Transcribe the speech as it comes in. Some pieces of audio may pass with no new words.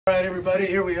All right, everybody,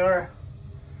 here we are.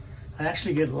 I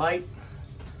actually get light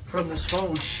from this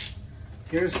phone.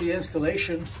 Here's the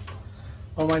installation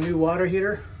of my new water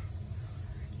heater.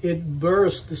 It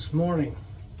burst this morning.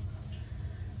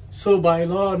 So by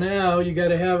law now, you got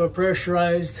to have a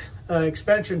pressurized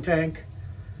expansion tank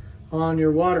on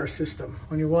your water system,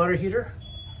 on your water heater.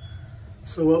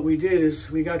 So what we did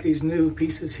is we got these new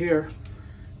pieces here.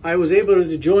 I was able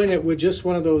to join it with just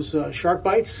one of those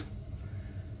SharkBites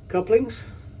couplings,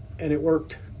 and it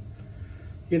worked.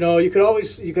 You know, you could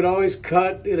always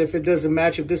cut it if it doesn't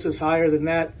match. If this is higher than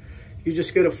that, you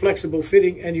just get a flexible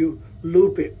fitting and you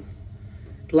loop it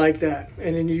like that,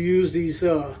 and then you use these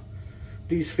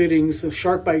fittings, the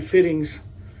SharkBite fittings,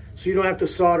 so you don't have to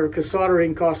solder, because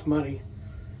soldering costs money,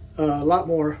 a lot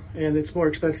more, and it's more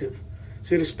expensive.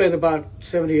 So you spend about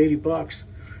 $70–80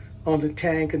 on the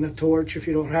tank and the torch if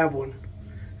you don't have one,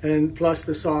 and plus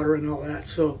the solder and all that.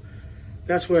 So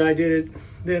that's where I did it.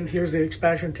 Then here's the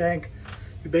expansion tank.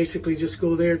 You basically just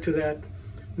go there to that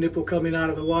nipple coming out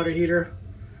of the water heater.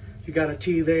 You got a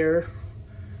T there.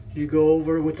 You go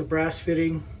over with the brass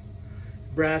fitting,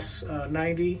 brass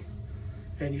 90,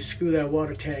 and you screw that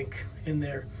water tank in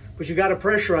there. But you got to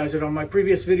pressurize it. On my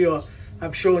previous video,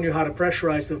 I'm showing you how to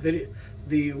pressurize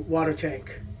the water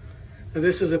tank. Now,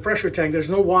 this is a pressure tank. There's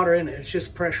no water in it. It's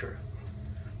just pressure.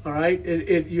 All right.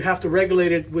 You have to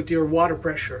regulate it with your water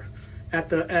pressure at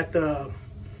the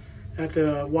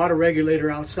water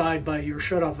regulator outside by your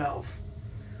shutoff valve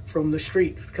from the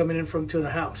street coming in to the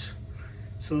house.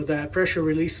 So that pressure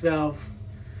release valve,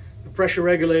 the pressure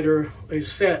regulator is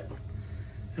set,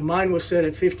 and mine was set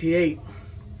at 58.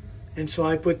 And so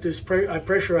I put this, I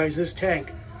pressurized this tank.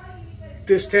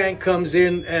 This tank comes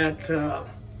in at,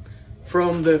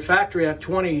 from the factory at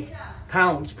 20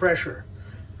 pounds pressure,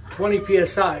 20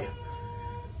 PSI.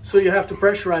 So you have to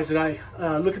pressurize it. I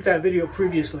look at that video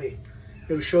previously.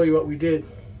 It'll show you what we did.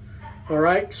 All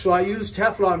right, so I used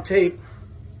Teflon tape.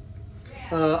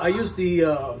 I used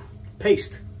the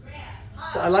paste.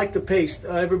 I like the paste.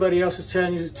 Everybody else is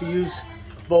telling you to use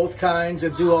both kinds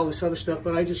and do all this other stuff,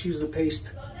 but I just use the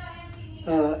paste.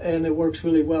 And it works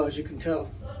really well, as you can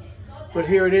tell. But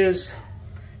here it is.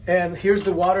 And here's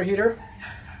the water heater.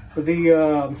 This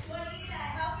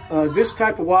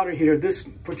type of water heater, this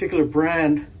particular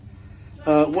brand,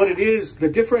 what it is, the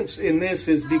difference in this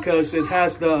is because it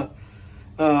has the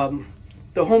Home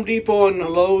Depot and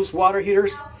Lowe's water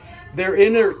heaters, their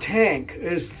inner tank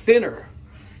is thinner.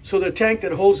 So the tank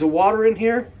that holds the water in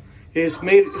here is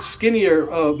made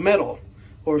skinnier metal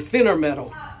or thinner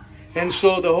metal. And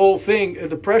so the whole thing,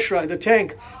 the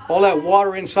tank, all that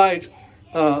water inside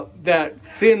that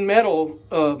thin metal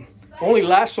only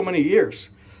lasts so many years.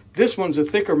 This one's a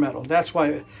thicker metal. That's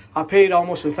why I paid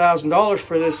almost $1,000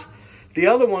 for this. The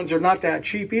other ones are not that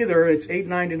cheap either. It's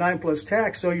 $8.99 plus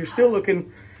tax. So you're still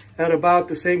looking at about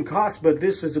the same cost, but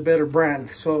this is a better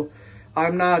brand. So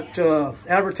I'm not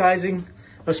advertising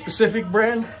a specific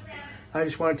brand. I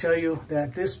just want to tell you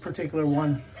that this particular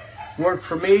one worked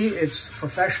for me. It's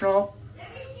professional.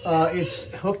 It's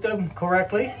hooked them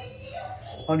correctly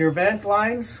on your vent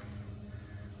lines.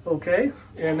 Okay,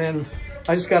 and then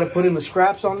I just got to put in the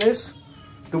straps on this.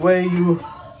 The way you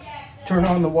turn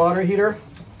on the water heater.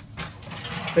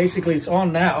 Basically, it's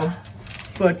on now.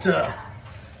 But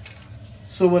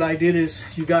so what I did is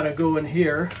you got to go in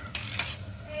here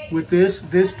with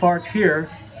this part here,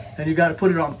 and you got to put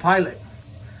it on pilot.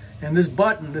 And this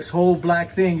button, this whole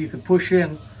black thing, you can push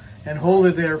in and hold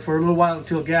it there for a little while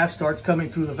until gas starts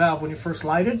coming through the valve when you first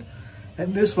light it.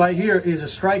 And this right here is a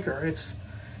striker. It's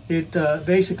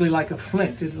basically like a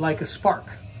flint, like a spark.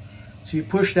 So you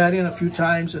push that in a few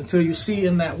times until you see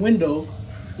in that window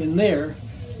in there,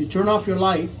 you turn off your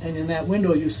light, and in that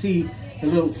window you see a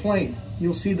little flame.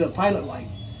 You'll see the pilot light.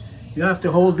 You have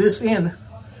to hold this in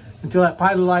until that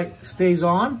pilot light stays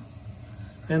on.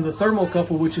 And the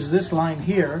thermocouple, which is this line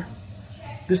here,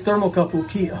 this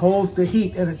thermocouple holds the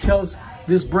heat, and it tells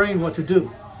this brain what to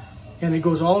do. And it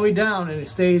goes all the way down, and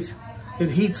it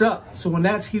heats up. So when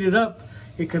that's heated up,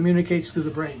 it communicates to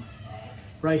the brain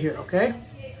right here, okay?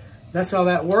 That's how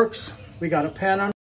that works. We got a pan on